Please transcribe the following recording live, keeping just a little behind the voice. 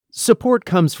Support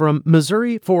comes from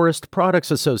Missouri Forest Products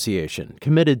Association,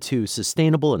 committed to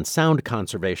sustainable and sound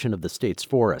conservation of the state's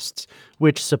forests,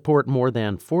 which support more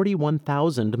than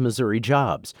 41,000 Missouri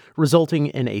jobs, resulting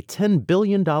in a $10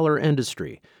 billion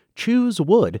industry.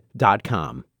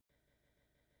 ChooseWood.com.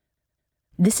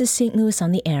 This is St. Louis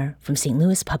on the Air from St.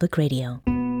 Louis Public Radio.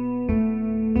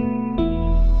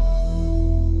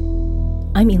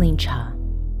 I'm Elaine Cha.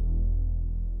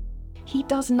 He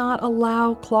does not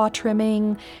allow claw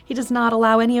trimming. He does not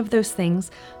allow any of those things.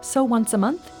 So once a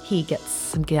month, he gets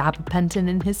some gabapentin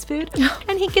in his food,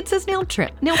 and he gets his nails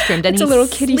trimmed. And it's a little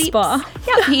kitty spa.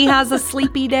 Yeah, he has a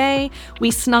sleepy day.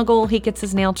 We snuggle. He gets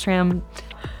his nail trimmed.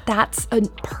 That's a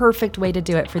perfect way to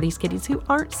do it for these kitties who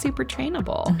aren't super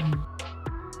trainable.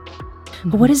 Mm-hmm.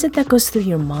 But what is it that goes through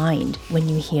your mind when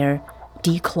you hear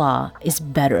declaw is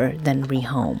better than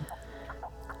rehome?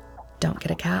 Don't get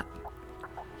a cat.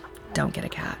 Don't get a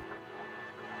cat.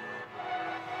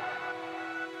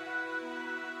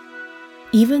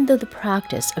 Even though the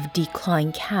practice of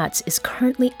declawing cats is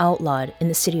currently outlawed in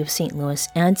the city of St. Louis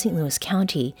and St. Louis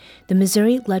County, the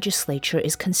Missouri legislature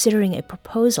is considering a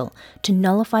proposal to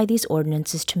nullify these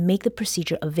ordinances to make the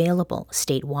procedure available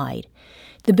statewide.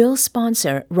 The bill's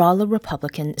sponsor, Rolla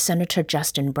Republican Senator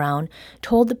Justin Brown,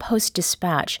 told the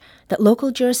Post-Dispatch that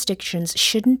local jurisdictions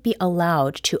shouldn't be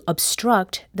allowed to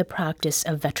obstruct the practice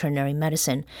of veterinary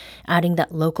medicine, adding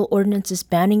that local ordinances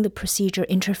banning the procedure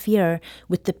interfere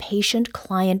with the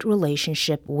patient-client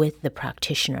relationship with the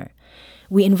practitioner.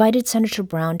 We invited Senator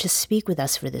Brown to speak with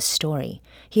us for this story.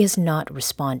 He has not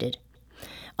responded.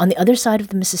 On the other side of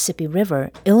the Mississippi River,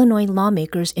 Illinois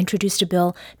lawmakers introduced a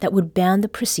bill that would ban the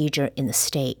procedure in the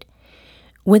state.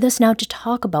 With us now to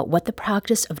talk about what the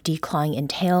practice of declawing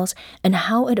entails and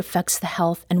how it affects the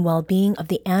health and well-being of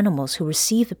the animals who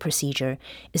receive the procedure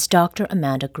is Dr.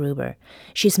 Amanda Gruber.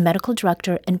 She's medical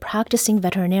director and practicing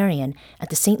veterinarian at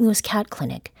the St. Louis Cat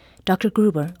Clinic. Dr.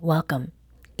 Gruber, welcome.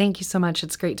 Thank you so much.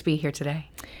 It's great to be here today.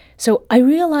 So I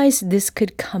realize this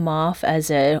could come off as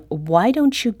a why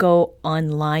don't you go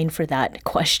online for that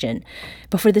question?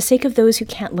 But for the sake of those who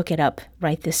can't look it up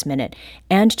right this minute,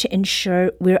 and to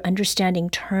ensure we're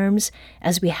understanding terms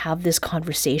as we have this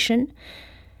conversation,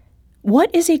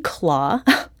 what is a claw?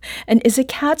 And is a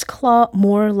cat's claw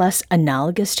more or less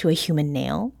analogous to a human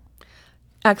nail?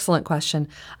 Excellent question.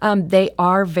 They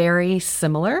are very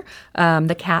similar.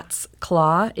 The cat's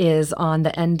claw is on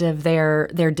the end of their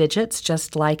digits,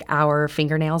 just like our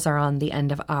fingernails are on the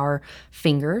end of our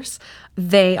fingers.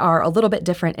 They are a little bit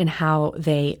different in how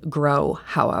they grow,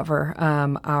 however.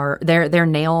 Their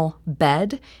nail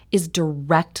bed is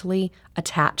directly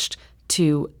attached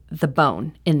to the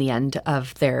bone in the end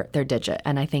of their digit.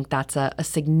 And I think that's a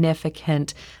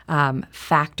significant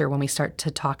factor when we start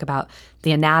to talk about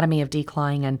the anatomy of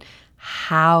declawing and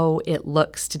how it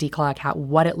looks to declaw a cat,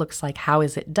 what it looks like, how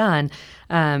is it done.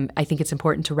 I think it's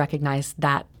important to recognize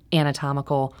that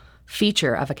anatomical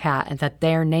feature of a cat and that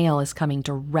their nail is coming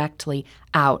directly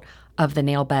out of the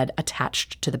nail bed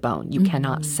attached to the bone. You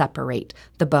cannot separate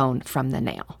the bone from the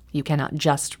nail. You cannot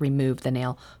just remove the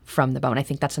nail from the bone. I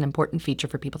think that's an important feature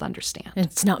for people to understand.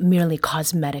 It's not merely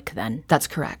cosmetic then. That's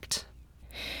correct.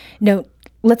 Now,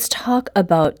 let's talk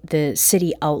about the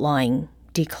city outlawing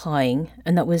declawing,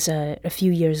 and that was a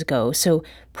few years ago. So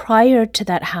prior to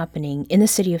that happening in the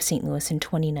city of St. Louis in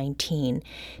 2019,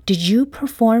 did you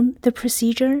perform the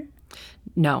procedure?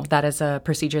 No, that is a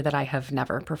procedure that I have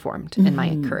never performed in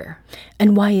my career.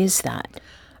 And why is that?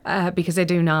 Because I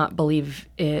do not believe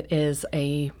it is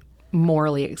a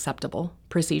morally acceptable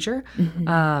procedure.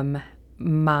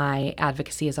 My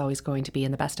advocacy is always going to be in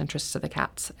the best interests of the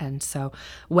cats. And so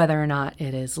whether or not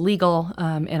it is legal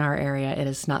in our area, it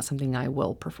is not something I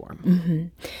will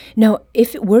perform. Now,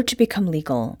 if it were to become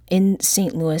legal in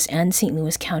St. Louis and St.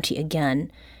 Louis County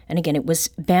again, and again, it was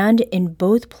banned in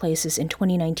both places in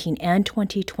 2019 and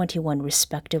 2021,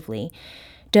 respectively,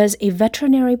 does a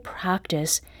veterinary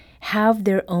practice have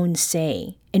their own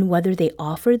say in whether they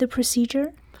offer the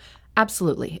procedure?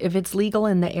 Absolutely. If it's legal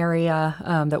in the area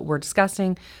that we're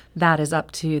discussing, that is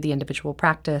up to the individual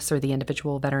practice or the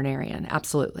individual veterinarian.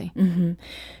 Absolutely.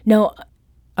 Now,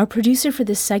 our producer for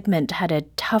this segment had a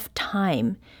tough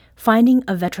time finding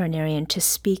a veterinarian to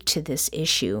speak to this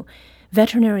issue.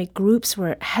 Veterinary groups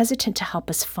were hesitant to help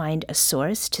us find a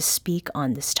source to speak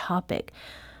on this topic.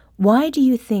 Why do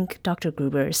you think, Dr.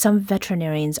 Gruber, some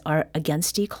veterinarians are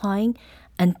against declawing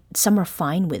and some are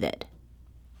fine with it?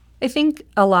 I think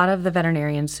a lot of the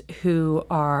veterinarians who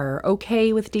are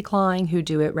okay with declawing, who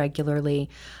do it regularly,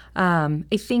 I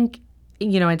think,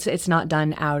 it's not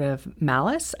done out of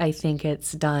malice. I think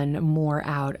it's done more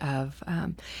out of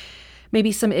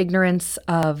maybe some ignorance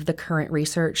of the current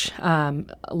research,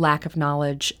 lack of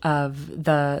knowledge of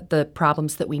the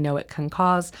problems that we know it can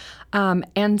cause,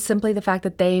 and simply the fact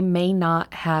that they may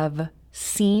not have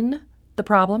seen the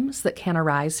problems that can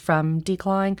arise from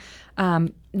declawing.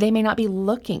 They may not be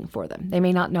looking for them. They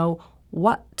may not know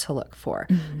what to look for.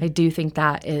 I do think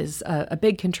that is a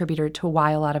big contributor to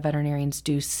why a lot of veterinarians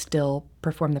do still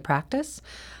perform the practice.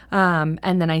 And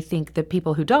then I think the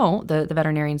people who don't, the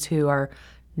veterinarians who are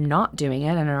not doing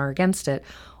it and are against it,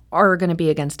 are going to be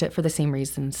against it for the same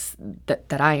reasons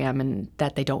that I am, and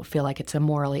that they don't feel like it's a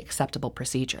morally acceptable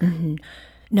procedure.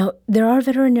 Now, there are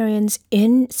veterinarians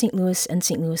in St. Louis and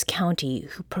St. Louis County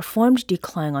who performed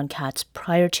declawing on cats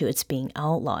prior to its being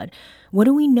outlawed. What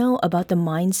do we know about the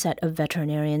mindset of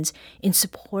veterinarians in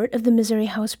support of the Missouri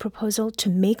House proposal to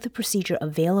make the procedure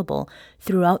available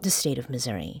throughout the state of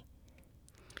Missouri?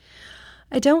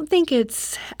 I don't think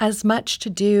it's as much to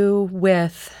do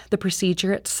with the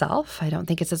procedure itself. I don't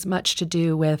think it's as much to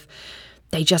do with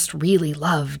they just really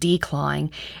love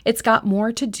declawing. It's got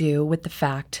more to do with the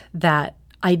fact that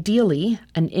ideally,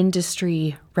 an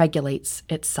industry regulates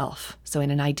itself. So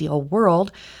in an ideal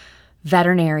world,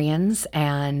 veterinarians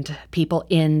and people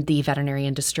in the veterinary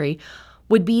industry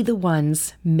would be the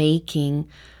ones making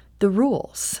the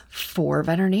rules for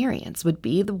veterinarians, would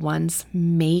be the ones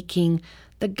making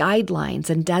the guidelines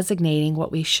and designating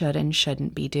what we should and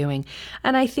shouldn't be doing.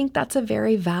 And I think that's a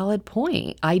very valid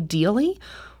point. Ideally,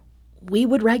 we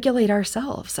would regulate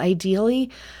ourselves. Ideally,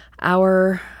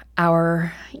 our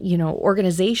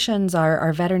organizations,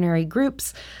 our veterinary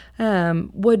groups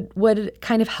would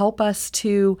kind of help us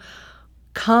to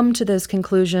come to those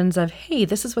conclusions of, hey,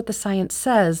 this is what the science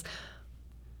says.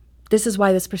 This is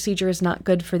why this procedure is not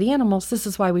good for the animals. This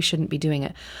is why we shouldn't be doing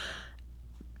it.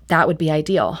 That would be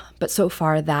ideal. But so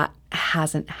far, that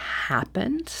hasn't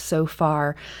happened. So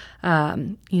far,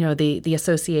 the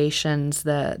associations,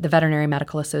 the veterinary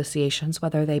medical associations,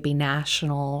 whether they be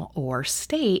national or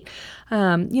state,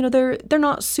 they're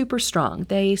not super strong.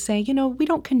 They say, we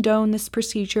don't condone this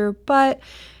procedure, but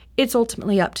it's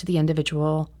ultimately up to the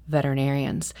individual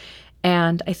veterinarians.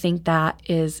 And I think that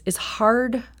is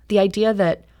hard. The idea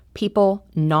that people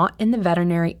not in the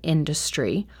veterinary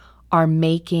industry are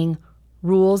making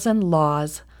rules and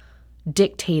laws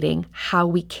dictating how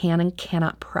we can and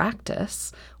cannot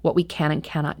practice what we can and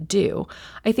cannot do.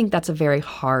 I think that's a very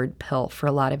hard pill for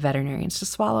a lot of veterinarians to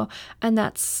swallow, and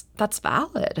that's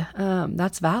valid.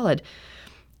 That's valid.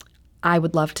 I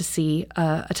would love to see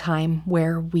a time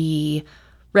where we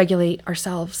regulate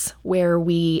ourselves, where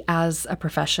we as a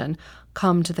profession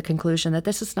come to the conclusion that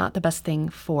this is not the best thing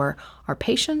for our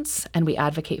patients, and we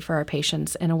advocate for our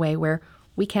patients in a way where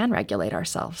we can regulate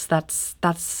ourselves.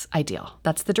 That's ideal.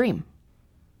 That's the dream.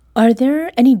 Are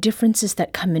there any differences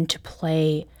that come into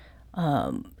play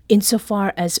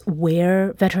insofar as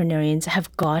where veterinarians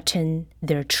have gotten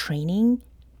their training?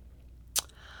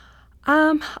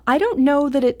 I don't know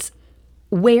that it's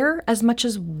where as much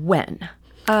as when.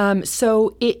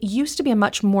 So it used to be a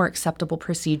much more acceptable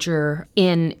procedure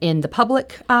in the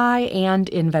public eye and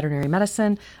in veterinary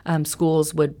medicine.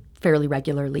 Schools would fairly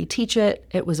regularly teach it.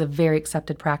 It was a very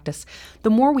accepted practice.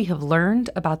 The more we have learned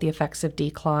about the effects of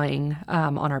declawing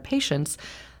on our patients,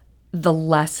 the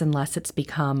less and less it's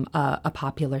become a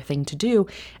popular thing to do,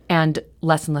 and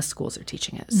less schools are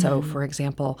teaching it. So, for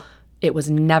example, it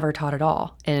was never taught at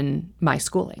all in my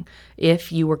schooling.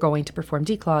 If you were going to perform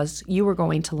declaws, you were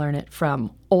going to learn it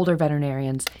from older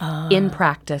veterinarians in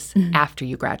practice after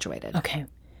you graduated. Okay.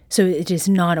 So it is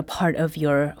not a part of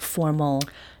your formal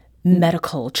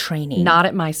medical training? Not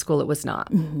at my school, it was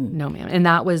not. No, ma'am. And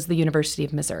that was the University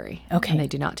of Missouri. Okay. And they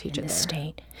do not teach it there.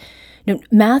 State. Now,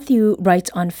 Matthew writes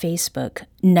on Facebook,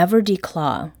 never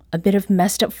declaw. A bit of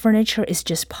messed up furniture is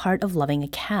just part of loving a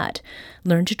cat.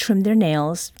 Learn to trim their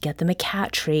nails, get them a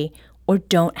cat tree, or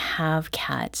don't have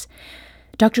cats.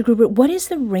 Dr. Gruber, what is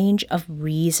the range of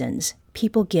reasons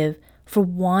people give for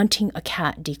wanting a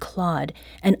cat declawed?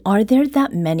 And are there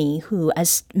that many who,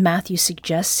 as Matthew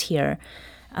suggests here,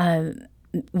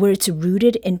 where it's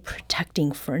rooted in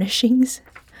protecting furnishings?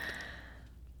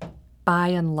 By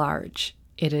and large,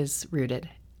 it is rooted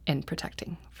in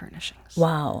protecting furnishings.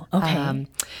 Wow. Okay.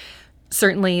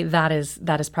 Certainly, that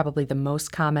is probably the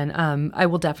most common. I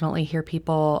will definitely hear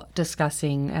people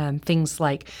discussing things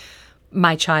like,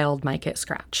 my child might get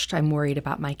scratched. I'm worried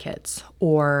about my kids.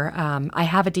 Or I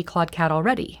have a declawed cat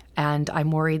already, and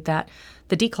I'm worried that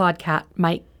the declawed cat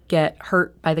might get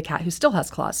hurt by the cat who still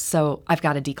has claws, so I've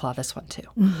got to declaw this one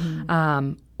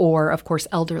too. Or, of course,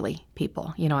 elderly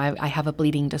people. I have a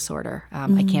bleeding disorder.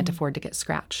 I can't afford to get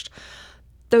scratched.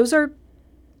 Those are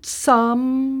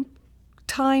some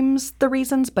times the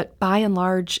reasons, but by and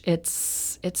large,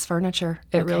 it's furniture.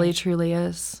 It really, truly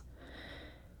is.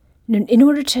 In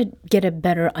order to get a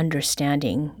better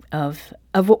understanding of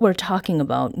what we're talking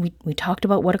about, we talked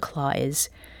about what a claw is.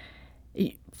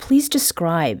 Please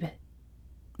describe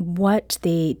what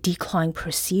the declawing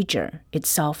procedure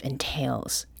itself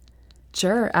entails.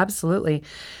 Sure, absolutely.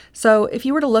 So if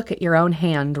you were to look at your own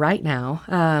hand right now,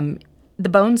 the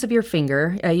bones of your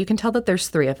finger, you can tell that there's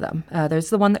 3 of them. There's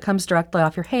the one that comes directly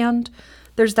off your hand,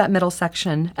 there's that middle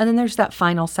section, and then there's that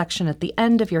final section at the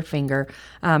end of your finger,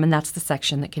 and that's the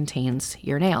section that contains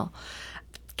your nail.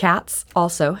 Cats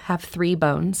also have 3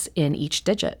 bones in each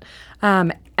digit.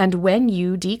 And when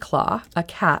you declaw a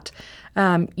cat,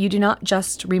 you do not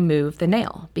just remove the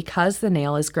nail. Because the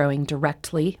nail is growing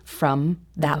directly from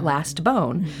that last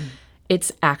bone,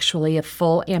 it's actually a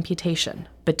full amputation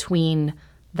between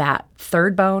that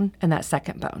 3rd bone and that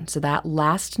 2nd bone. So that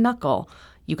last knuckle,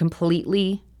 you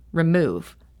completely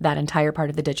remove that entire part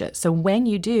of the digit. So when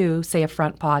you do, say, a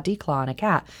front paw declaw on a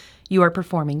cat, you are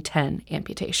performing 10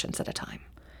 amputations at a time.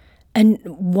 And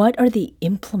what are the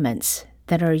implements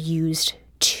that are used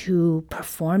to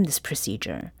perform this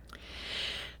procedure?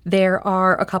 There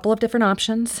are a couple of different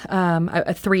options,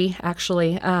 3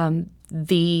 actually.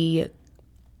 The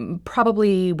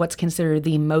probably what's considered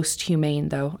the most humane,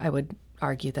 though I would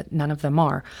argue that none of them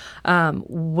are,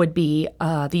 would be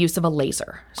the use of a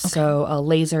laser. Okay. So a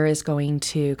laser is going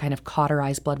to kind of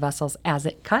cauterize blood vessels as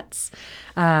it cuts.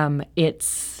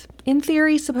 It's, in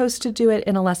theory, supposed to do it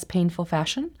in a less painful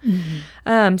fashion.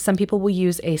 Mm-hmm. Some people will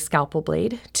use a scalpel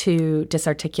blade to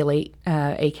disarticulate,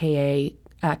 aka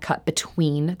cut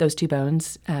between those 2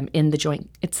 bones in the joint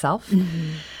itself.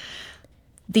 Mm-hmm.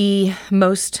 The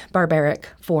most barbaric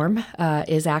form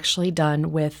is actually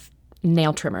done with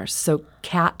nail trimmers. So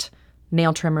cat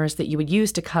nail trimmers that you would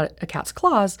use to cut a cat's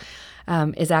claws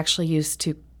is actually used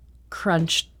to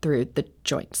crunch through the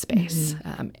joint space.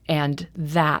 Mm-hmm. And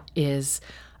that is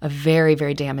a very,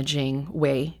 very damaging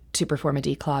way to perform a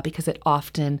declaw because it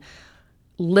often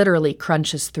literally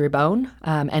crunches through bone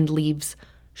and leaves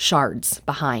shards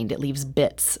behind. It leaves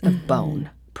bits of bone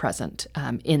present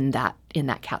in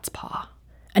that cat's paw.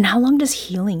 And how long does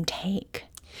healing take?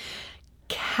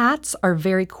 Cats are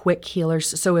very quick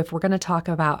healers. So if we're going to talk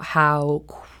about how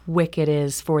quick it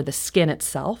is for the skin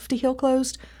itself to heal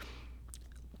closed,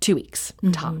 2 weeks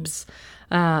tops.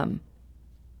 But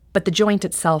the joint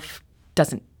itself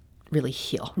doesn't really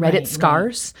heal, right? It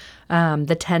scars. Right.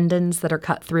 The tendons that are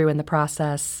cut through in the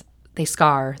process, they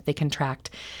scar, they contract.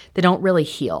 They don't really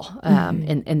heal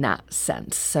in that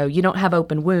sense. So you don't have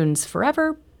open wounds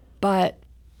forever, but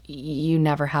you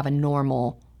never have a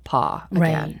normal paw again.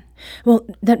 Right. Well,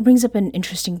 that brings up an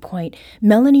interesting point.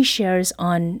 Melanie shares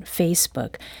on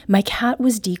Facebook, "My cat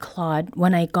was declawed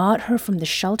when I got her from the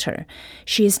shelter.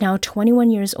 She is now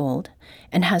 21 years old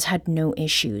and has had no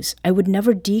issues. I would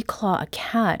never declaw a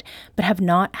cat, but have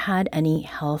not had any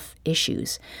health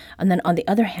issues." And then on the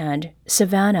other hand,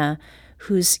 Savannah,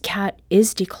 whose cat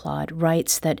is declawed,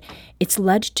 writes that it's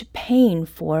led to pain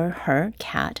for her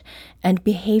cat and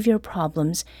behavior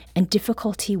problems and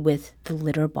difficulty with the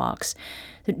litter box.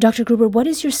 Dr. Gruber, what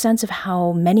is your sense of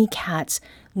how many cats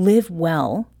live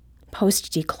well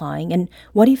post-declawing, and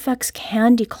what effects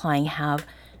can declawing have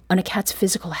on a cat's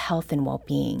physical health and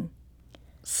well-being?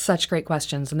 Such great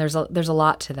questions, and there's a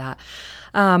lot to that.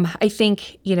 I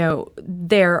think,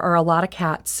 there are a lot of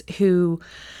cats who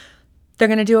they're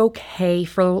going to do okay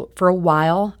for a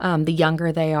while. The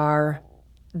younger they are,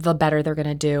 the better they're going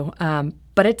to do.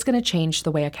 But it's going to change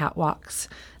the way a cat walks.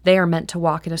 They are meant to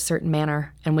walk in a certain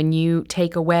manner. And when you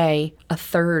take away a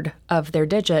third of their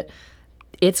digit,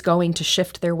 it's going to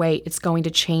shift their weight. It's going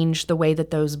to change the way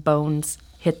that those bones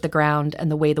hit the ground and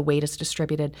the way the weight is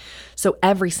distributed. So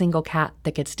every single cat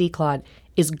that gets declawed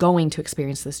is going to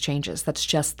experience those changes. That's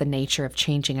just the nature of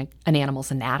changing an animal's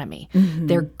anatomy. Mm-hmm.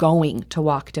 They're going to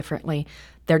walk differently.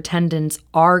 Their tendons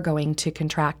are going to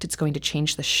contract. It's going to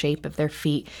change the shape of their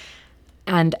feet.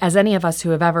 And as any of us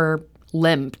who have ever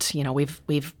limped,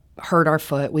 we've hurt our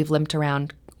foot, we've limped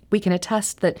around, we can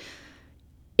attest that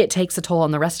it takes a toll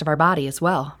on the rest of our body as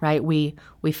well, right? We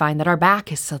find that our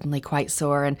back is suddenly quite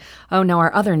sore and, oh no,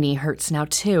 our other knee hurts now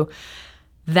too.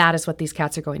 That is what these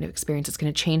cats are going to experience. It's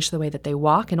going to change the way that they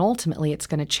walk, and ultimately it's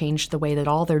going to change the way that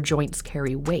all their joints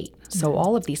carry weight. So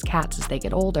all of these cats, as they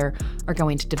get older, are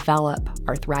going to develop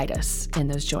arthritis in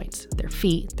those joints, their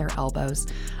feet, their elbows,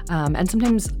 and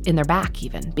sometimes in their back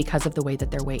even, because of the way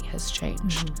that their weight has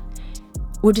changed.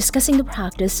 We're discussing the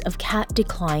practice of cat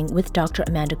declawing with Dr.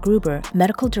 Amanda Gruber,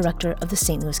 Medical Director of the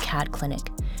St. Louis Cat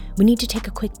Clinic. We need to take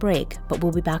a quick break, but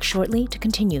we'll be back shortly to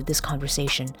continue this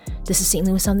conversation. This is St.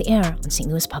 Louis on the Air on St.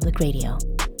 Louis Public Radio.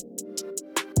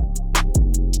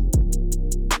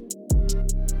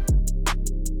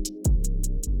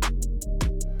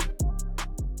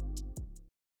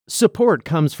 Support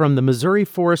comes from the Missouri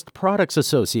Forest Products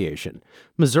Association.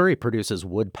 Missouri produces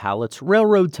wood pallets,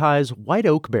 railroad ties, white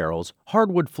oak barrels,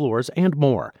 hardwood floors, and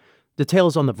more.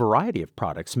 Details on the variety of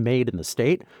products made in the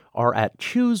state are at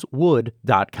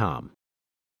choosewood.com.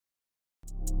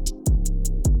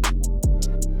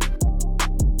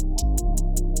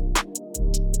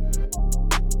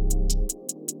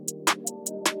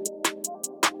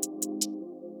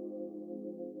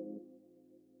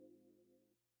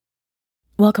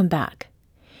 Welcome back.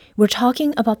 We're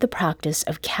talking about the practice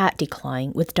of cat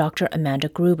declawing with Dr. Amanda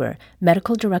Gruber,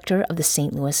 Medical Director of the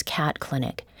St. Louis Cat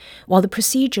Clinic. While the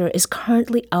procedure is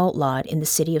currently outlawed in the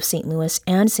city of St. Louis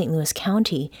and St. Louis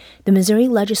County, the Missouri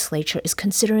legislature is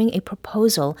considering a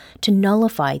proposal to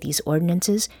nullify these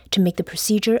ordinances to make the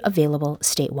procedure available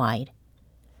statewide.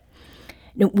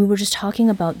 Now, we were just talking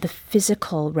about the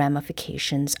physical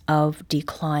ramifications of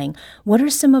declawing. What are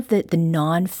some of the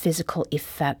non-physical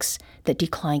effects that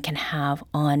declawing can have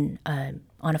on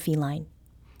a feline?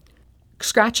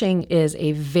 Scratching is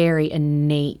a very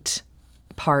innate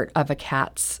part of a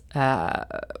cat's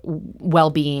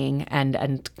well-being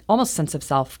and almost sense of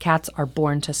self. Cats are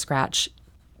born to scratch.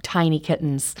 Tiny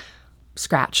kittens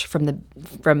scratch from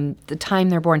the time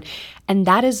they're born, and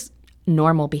that is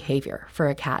normal behavior for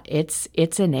a cat. It's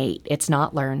innate. It's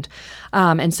not learned.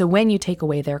 And so when you take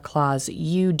away their claws,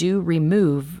 you do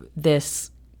remove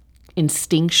this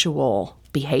instinctual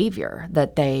behavior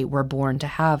that they were born to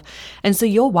have. And so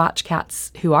you'll watch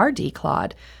cats who are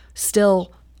declawed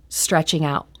still stretching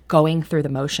out, going through the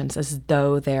motions as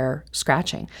though they're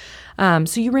scratching.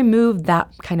 So you remove that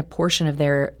kind of portion of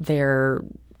their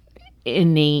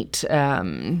innate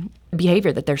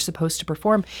behavior that they're supposed to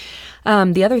perform.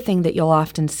 The other thing that you'll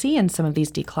often see in some of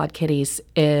these declawed kitties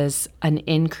is an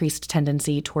increased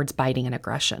tendency towards biting and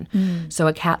aggression. So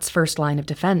a cat's first line of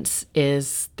defense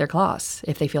is their claws.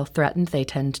 If they feel threatened, they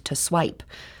tend to swipe.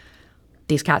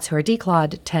 These cats who are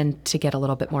declawed tend to get a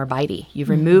little bit more bitey. You've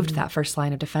removed that first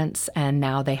line of defense, and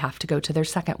now they have to go to their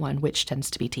second one, which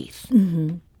tends to be teeth.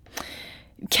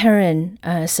 Karen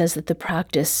says that the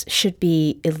practice should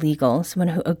be illegal, someone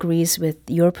who agrees with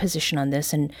your position on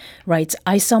this, and writes,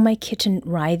 I saw my kitten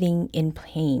writhing in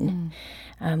pain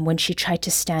when she tried to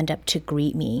stand up to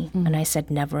greet me, and I said,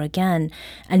 never again.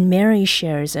 And Mary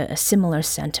shares a similar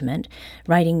sentiment,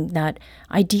 writing that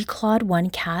I declawed one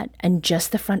cat and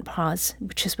just the front paws,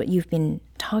 which is what you've been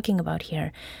talking about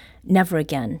here, never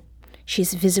again.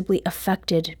 She's visibly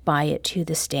affected by it to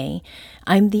this day.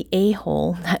 I'm the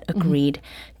a-hole that agreed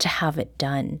to have it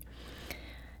done.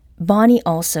 Bonnie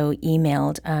also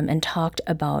emailed and talked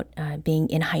about being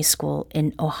in high school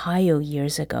in Ohio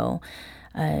years ago.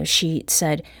 She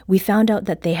said, we found out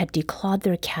that they had declawed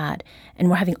their cat and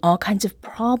were having all kinds of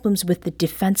problems with the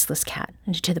defenseless cat,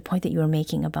 and to the point that you were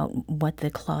making about what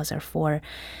the claws are for.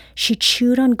 She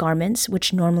chewed on garments,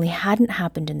 which normally hadn't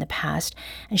happened in the past,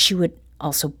 and she would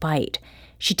also bite.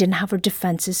 She didn't have her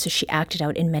defenses, so she acted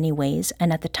out in many ways,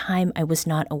 and at the time I was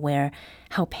not aware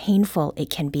how painful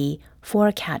it can be for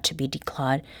a cat to be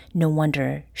declawed. No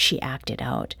wonder she acted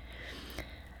out.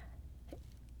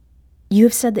 You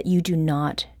have said that you do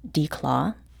not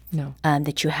declaw. No.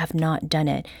 That you have not done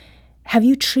it. Have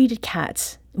you treated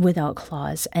cats without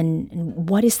claws, and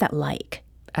what is that like?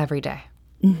 Every day.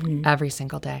 Every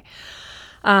single day.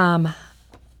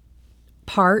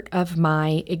 Part of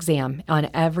my exam on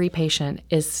every patient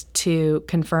is to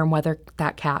confirm whether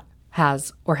that cat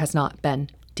has or has not been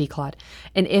declawed.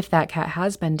 And if that cat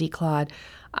has been declawed,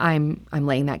 I'm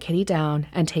laying that kitty down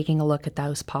and taking a look at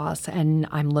those paws, and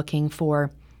I'm looking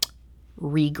for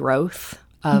regrowth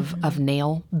of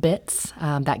nail bits.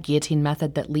 That guillotine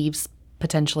method that leaves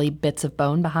potentially bits of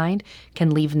bone behind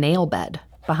can leave nail bed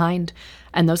behind,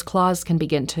 and those claws can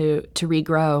begin to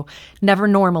regrow, never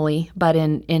normally, but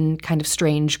in kind of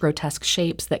strange, grotesque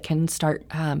shapes that can start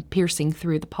piercing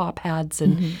through the paw pads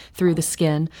and through the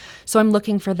skin. So I'm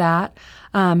looking for that.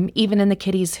 Even in the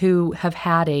kitties who have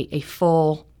had a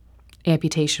full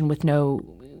amputation with no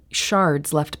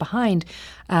shards left behind,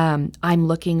 I'm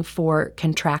looking for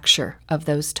contracture of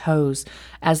those toes.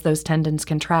 As those tendons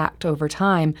contract over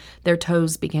time, their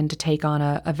toes begin to take on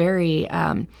a very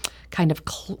kind of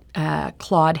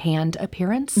clawed hand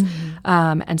appearance.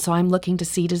 And so I'm looking to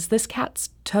see, does this cat's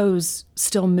toes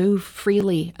still move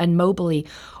freely and mobily,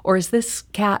 or is this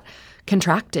cat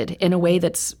contracted in a way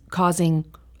that's causing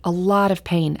a lot of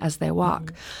pain as they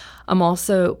walk. I'm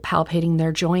also palpating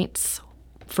their joints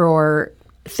for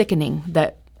thickening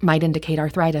that might indicate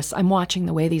arthritis. I'm watching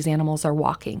the way these animals are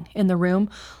walking in the room,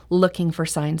 looking for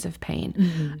signs of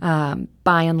pain.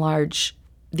 By and large,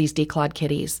 these declawed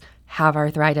kitties have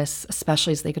arthritis,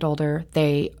 especially as they get older.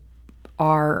 They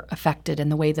are affected in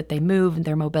the way that they move, and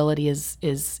their mobility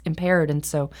is impaired. And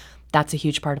so that's a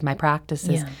huge part of my practice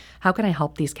is how can I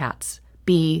help these cats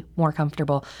be more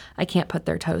comfortable? I can't put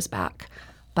their toes back,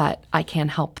 but I can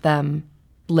help them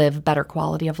live better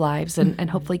quality of lives and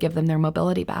hopefully give them their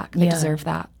mobility back. They deserve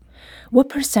that. What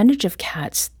percentage of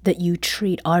cats that you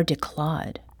treat are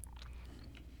declawed?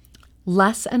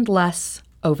 Less and less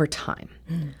over time.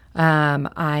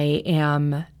 I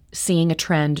am seeing a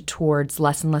trend towards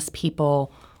less and less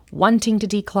people wanting to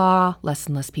declaw, less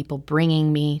and less people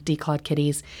bringing me declawed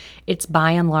kitties. It's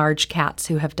by and large cats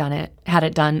who have had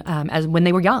it done as when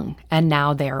they were young, and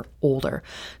now they're older.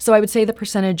 So I would say the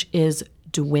percentage is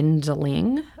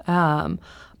dwindling.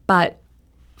 But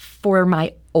for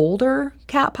my older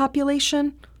cat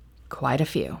population, quite a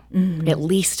few, at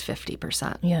least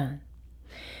 50%. Yeah.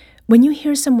 When you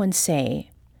hear someone say,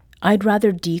 I'd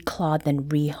rather declaw than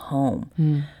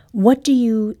rehome, what do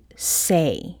you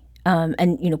say?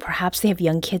 And, perhaps they have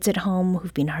young kids at home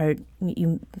who've been hurt.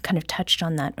 You kind of touched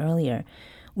on that earlier.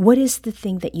 What is the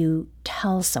thing that you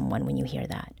tell someone when you hear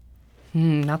that?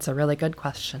 That's a really good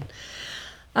question.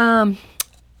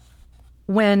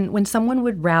 When someone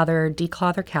would rather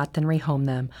declaw their cat than rehome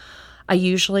them, I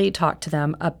usually talk to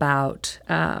them about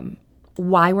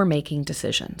why we're making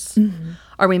decisions.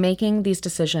 Are we making these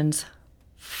decisions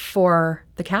for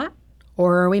the cat,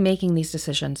 or are we making these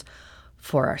decisions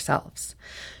for ourselves?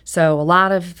 So a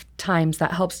lot of times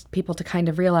that helps people to kind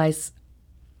of realize,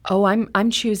 oh,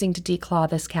 I'm choosing to declaw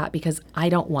this cat because I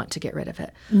don't want to get rid of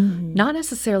it. Not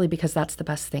necessarily because that's the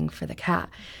best thing for the cat.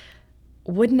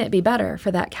 Wouldn't it be better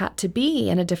for that cat to be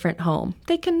in a different home?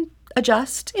 They can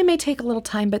adjust. It may take a little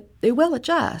time, but they will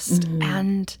adjust.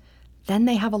 And then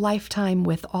they have a lifetime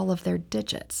with all of their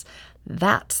digits.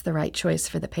 That's the right choice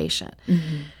for the patient.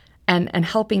 And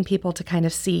helping people to kind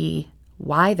of see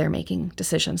why they're making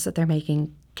decisions that they're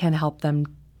making can help them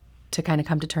to kind of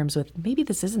come to terms with maybe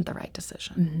this isn't the right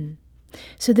decision.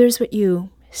 So there's what you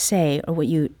say or what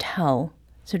you tell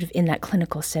sort of in that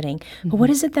clinical setting. But what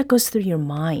is it that goes through your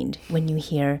mind when you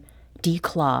hear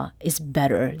declaw is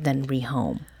better than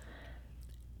rehome?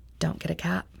 Don't get a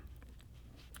cat.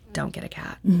 Don't get a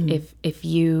cat. If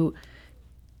you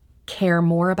care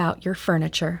more about your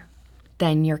furniture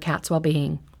than your cat's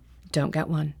well-being, don't get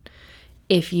one.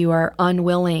 If you are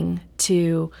unwilling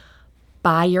to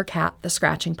buy your cat the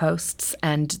scratching posts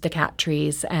and the cat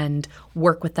trees and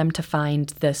work with them to find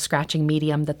the scratching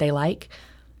medium that they like,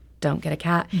 don't get a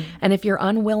cat. And if you're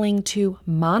unwilling to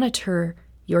monitor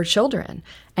your children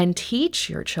and teach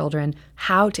your children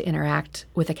how to interact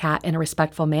with a cat in a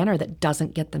respectful manner that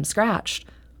doesn't get them scratched,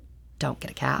 don't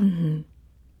get a cat.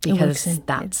 Because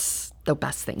that's the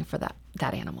best thing for that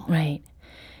animal. Right.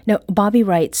 Now, Bobby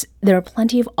writes, there are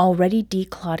plenty of already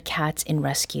declawed cats in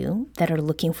rescue that are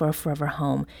looking for a forever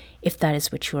home, if that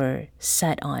is what you're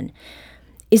set on.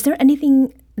 Is there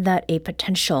anything that a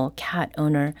potential cat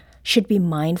owner should be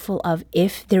mindful of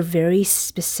if they're very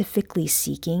specifically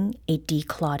seeking a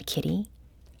declawed kitty?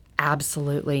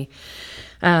 Absolutely.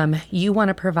 You want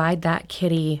to provide that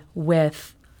kitty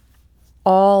with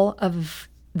all of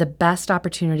the best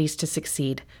opportunities to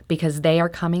succeed because they are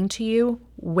coming to you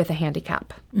with a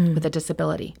handicap, with a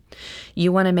disability.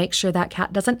 You want to make sure that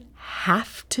cat doesn't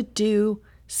have to do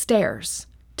stairs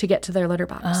to get to their litter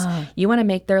box. You want to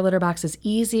make their litter box as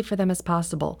easy for them as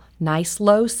possible. Nice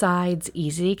low sides,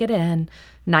 easy to get in,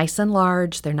 nice and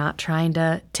large. They're not trying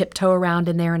to tiptoe around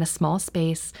in there in a small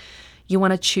space. You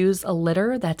want to choose a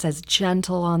litter that's as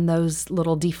gentle on those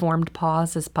little deformed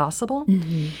paws as possible.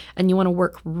 And you want to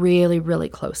work really, really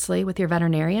closely with your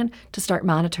veterinarian to start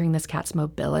monitoring this cat's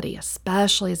mobility,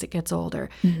 especially as it gets older.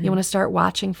 You want to start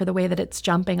watching for the way that it's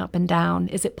jumping up and down.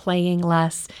 Is it playing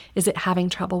less? Is it having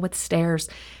trouble with stairs?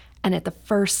 And at the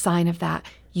first sign of that,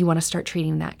 you want to start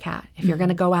treating that cat. If you're going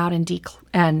to go out and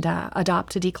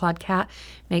adopt a declawed cat,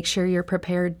 make sure you're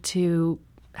prepared to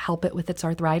help it with its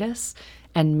arthritis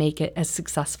and make it as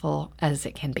successful as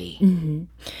it can be.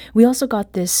 We also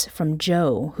got this from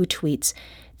Joe, who tweets,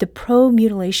 the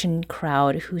pro-mutilation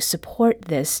crowd who support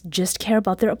this just care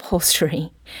about their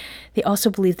upholstery. They also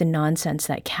believe the nonsense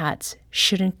that cats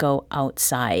shouldn't go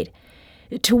outside.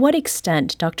 To what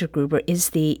extent, Dr. Gruber, is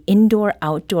the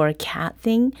indoor-outdoor cat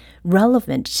thing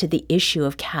relevant to the issue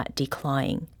of cat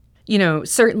declawing?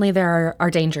 Certainly there are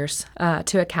dangers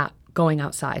to a cat going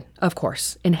outside, of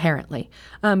course, inherently.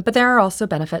 But there are also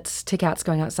benefits to cats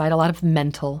going outside, a lot of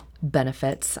mental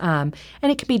benefits. And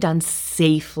it can be done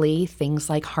safely, things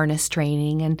like harness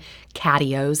training and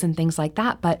catios and things like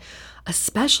that. But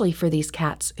especially for these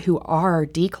cats who are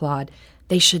declawed,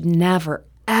 they should never,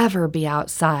 ever be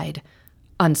outside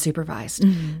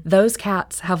unsupervised. Those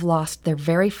cats have lost their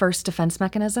very first defense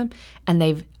mechanism, and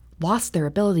they've lost their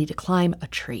ability to climb a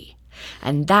tree.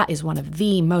 And that is one of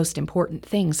the most important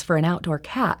things for an outdoor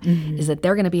cat, is that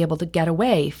they're going to be able to get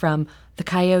away from the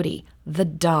coyote, the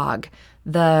dog,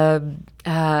 the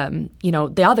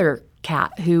other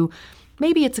cat who,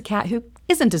 maybe it's a cat who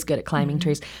isn't as good at climbing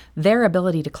trees. Their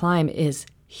ability to climb is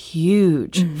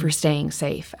huge for staying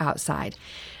safe outside.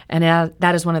 And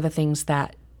that is one of the things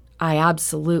that I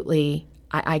absolutely,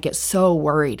 I get so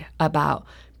worried about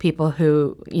people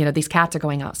who, these cats are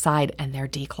going outside and they're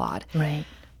declawed. Right.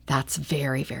 That's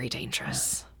very, very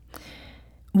dangerous.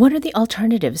 What are the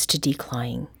alternatives to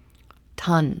declawing?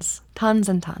 Tons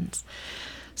and tons.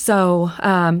 So,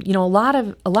 a lot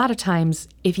of times,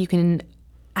 if you can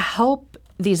help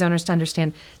these owners to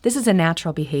understand this is a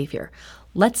natural behavior,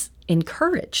 let's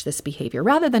encourage this behavior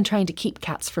rather than trying to keep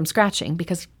cats from scratching,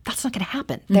 because that's not going to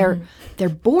happen. They're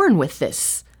born with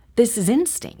this. This is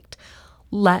instinct.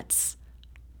 Let's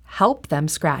help them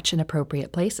scratch in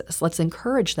appropriate places. Let's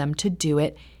encourage them to do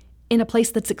it in a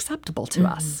place that's acceptable to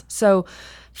us. So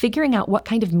figuring out what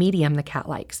kind of medium the cat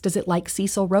likes. Does it like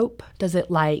sisal rope? Does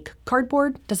it like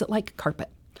cardboard? Does it like carpet?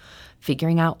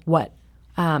 Figuring out what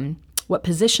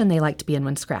position they like to be in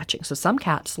when scratching. So some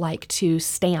cats like to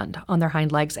stand on their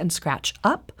hind legs and scratch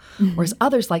up, whereas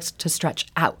others like to stretch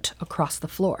out across the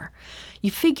floor.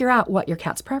 You figure out what your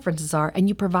cat's preferences are, and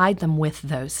you provide them with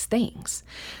those things.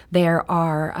 There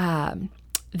are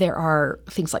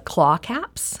things like claw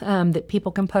caps that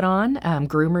people can put on.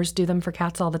 Groomers do them for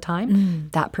cats all the time.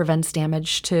 That prevents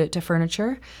damage to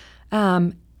furniture.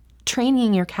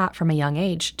 Training your cat from a young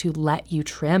age to let you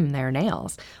trim their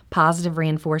nails. Positive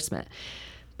reinforcement.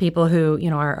 People who,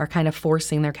 are kind of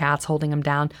forcing their cats, holding them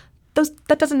down,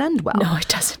 that doesn't end well. No, it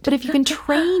doesn't. But if you can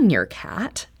train your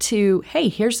cat to, hey,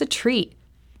 here's a treat.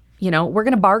 We're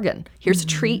going to bargain. Here's a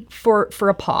treat for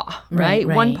a paw, right?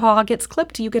 One paw gets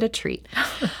clipped, you get a treat.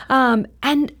 And,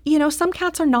 some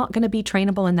cats are not going to be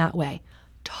trainable in that way.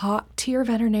 Talk to your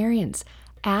veterinarians.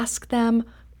 Ask them,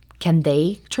 can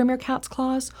they trim your cat's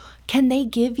claws? Can they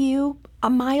give you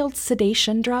a mild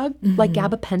sedation drug like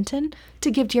gabapentin to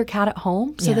give to your cat at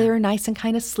home so they're nice and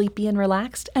kind of sleepy and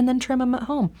relaxed, and then trim them at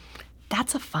home?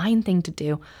 That's a fine thing to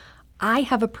do. I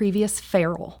have a previous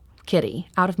feral kitty.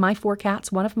 Out of my 4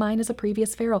 cats, one of mine is a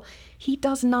previous feral. He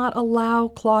does not allow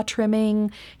claw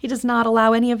trimming. He does not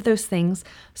allow any of those things.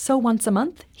 So once a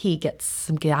month, he gets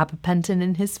some gabapentin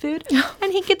in his food,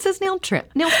 and he gets his nails trimmed.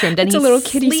 And it's a little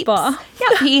kitty spa.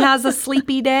 Yeah, he has a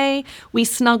sleepy day. We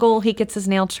snuggle. He gets his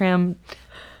nail trimmed.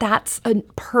 That's a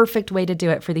perfect way to do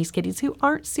it for these kitties who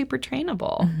aren't super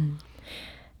trainable.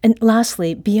 And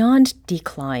lastly, beyond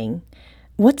declawing,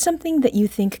 what's something that you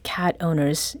think cat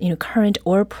owners, current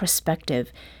or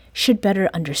prospective, should better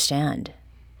understand?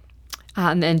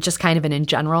 And just kind of in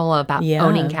general about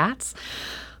owning cats?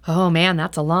 Oh, man,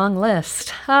 that's a long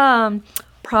list.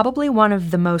 Probably one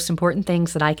of the most important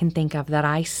things that I can think of that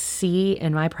I see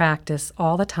in my practice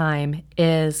all the time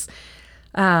is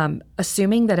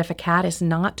assuming that if a cat is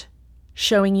not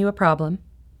showing you a problem,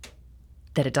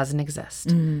 that it doesn't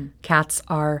exist. Cats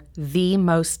are the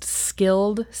most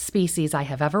skilled species I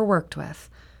have ever worked with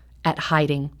at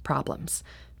hiding problems.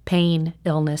 Pain,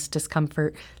 illness,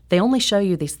 discomfort. They only show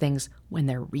you these things when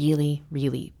they're really,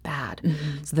 really bad.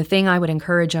 So the thing I would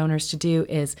encourage owners to do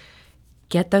is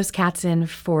get those cats in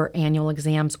for annual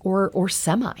exams or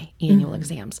semi-annual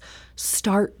exams.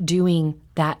 Start doing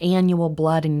that annual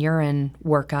blood and urine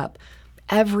workup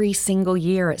every single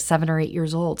year at 7 or 8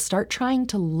 years old. Start trying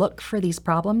to look for these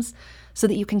problems so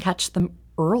that you can catch them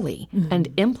early and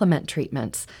implement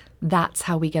treatments. That's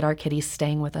how we get our kitties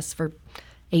staying with us for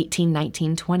 18,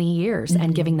 19, 20 years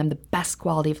and giving them the best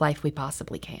quality of life we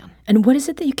possibly can. And what is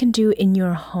it that you can do in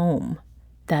your home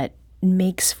that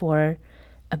makes for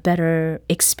a better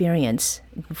experience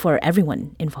for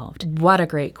everyone involved? What a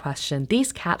great question.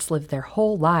 These cats live their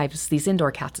whole lives, these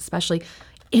indoor cats especially,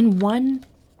 in one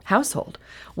household.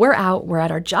 We're out, we're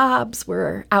at our jobs,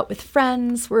 we're out with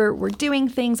friends, we're doing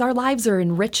things. Our lives are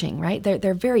enriching, right?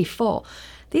 They're very full.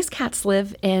 These cats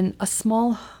live in a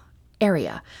small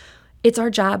area. It's our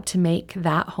job to make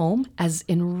that home as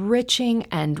enriching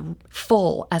and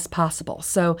full as possible.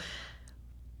 So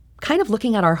kind of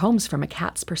looking at our homes from a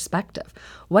cat's perspective.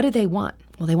 What do they want?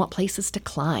 Well, they want places to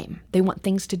climb. They want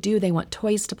things to do. They want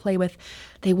toys to play with.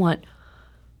 They want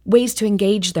ways to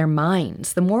engage their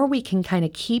minds. The more we can kind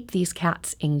of keep these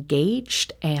cats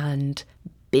engaged and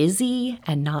busy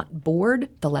and not bored,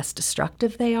 the less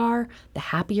destructive they are, the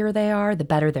happier they are, the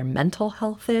better their mental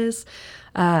health is.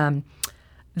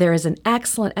 There is an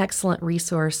excellent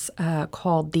resource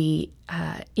called the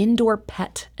Indoor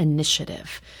Pet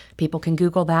Initiative. People can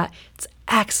Google that. It's an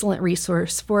excellent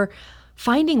resource for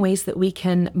finding ways that we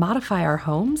can modify our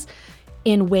homes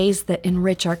in ways that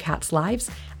enrich our cats' lives.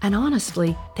 And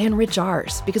honestly, they enrich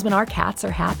ours, because when our cats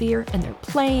are happier and they're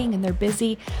playing and they're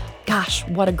busy, gosh,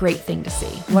 what a great thing to see.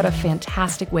 What a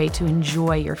fantastic way to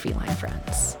enjoy your feline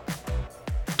friends.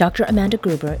 Dr. Amanda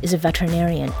Gruber is a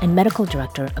veterinarian and medical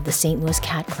director of the St. Louis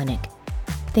Cat Clinic.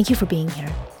 Thank you for being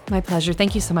here. My pleasure.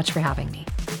 Thank you so much for having me.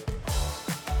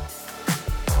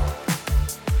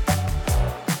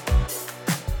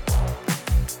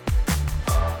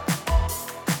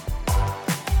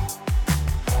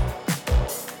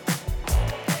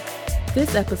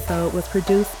 This episode was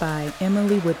produced by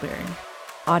Emily Woodbury.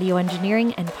 Audio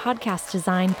engineering and podcast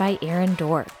design by Aaron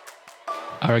Dorr.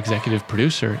 Our executive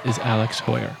producer is Alex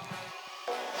Hoyer.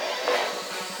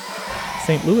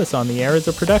 St. Louis on the Air is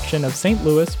a production of St.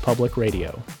 Louis Public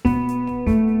Radio.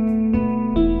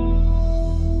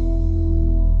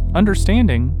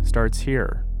 Understanding starts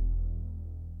here.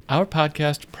 Our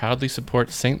podcast proudly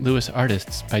supports St. Louis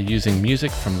artists by using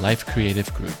music from Life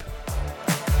Creative Group.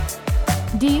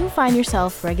 Do you find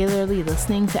yourself regularly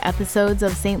listening to episodes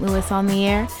of St. Louis on the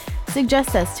Air?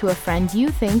 Suggest us to a friend you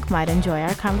think might enjoy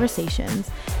our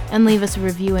conversations, and leave us a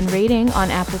review and rating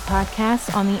on Apple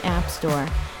Podcasts on the App Store.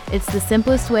 It's the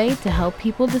simplest way to help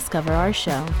people discover our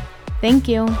show. Thank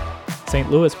you. St.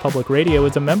 Louis Public Radio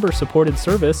is a member-supported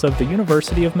service of the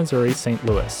University of Missouri St.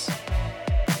 Louis.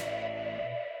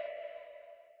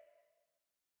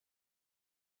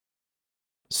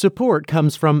 Support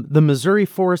comes from the Missouri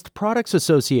Forest Products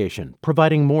Association,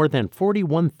 providing more than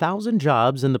 41,000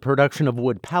 jobs in the production of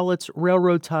wood pallets,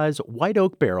 railroad ties, white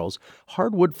oak barrels,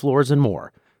 hardwood floors, and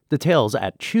more. Details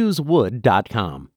at choosewood.com.